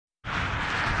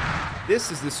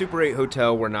This is the Super 8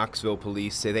 hotel where Knoxville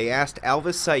police say they asked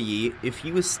Alvis Sayee if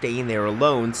he was staying there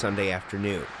alone Sunday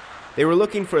afternoon. They were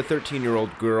looking for a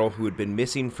 13-year-old girl who had been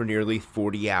missing for nearly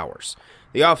 40 hours.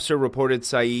 The officer reported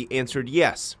Sayee answered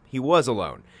yes, he was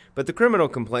alone. But the criminal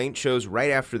complaint shows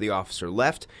right after the officer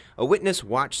left, a witness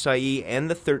watched Sayee and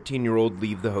the 13-year-old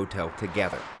leave the hotel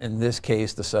together. In this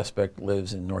case, the suspect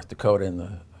lives in North Dakota and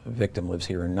the victim lives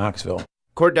here in Knoxville.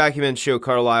 Court documents show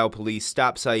Carlisle police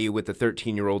stopped Sayee with the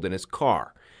 13-year-old in his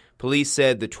car. Police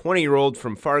said the 20-year-old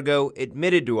from Fargo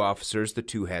admitted to officers the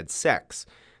two had sex.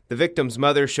 The victim's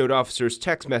mother showed officers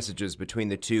text messages between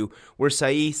the two where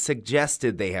Sayee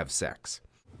suggested they have sex.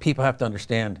 People have to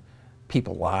understand,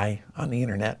 people lie on the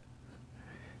internet.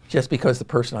 Just because the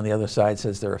person on the other side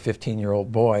says they're a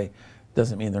 15-year-old boy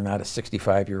doesn't mean they're not a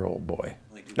 65-year-old boy.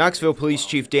 Knoxville Police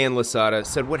Chief Dan Lasada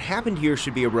said what happened here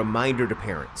should be a reminder to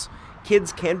parents.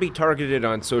 Kids can be targeted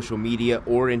on social media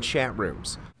or in chat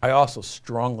rooms. I also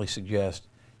strongly suggest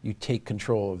you take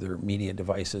control of their media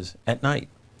devices at night.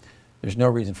 There's no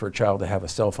reason for a child to have a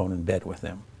cell phone in bed with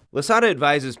them. Lasada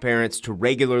advises parents to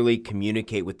regularly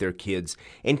communicate with their kids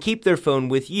and keep their phone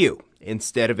with you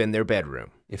instead of in their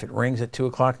bedroom. If it rings at 2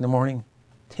 o'clock in the morning,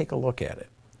 take a look at it.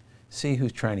 See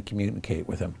who's trying to communicate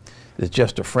with them. Is it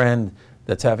just a friend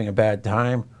that's having a bad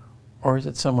time, or is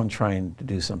it someone trying to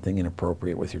do something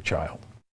inappropriate with your child?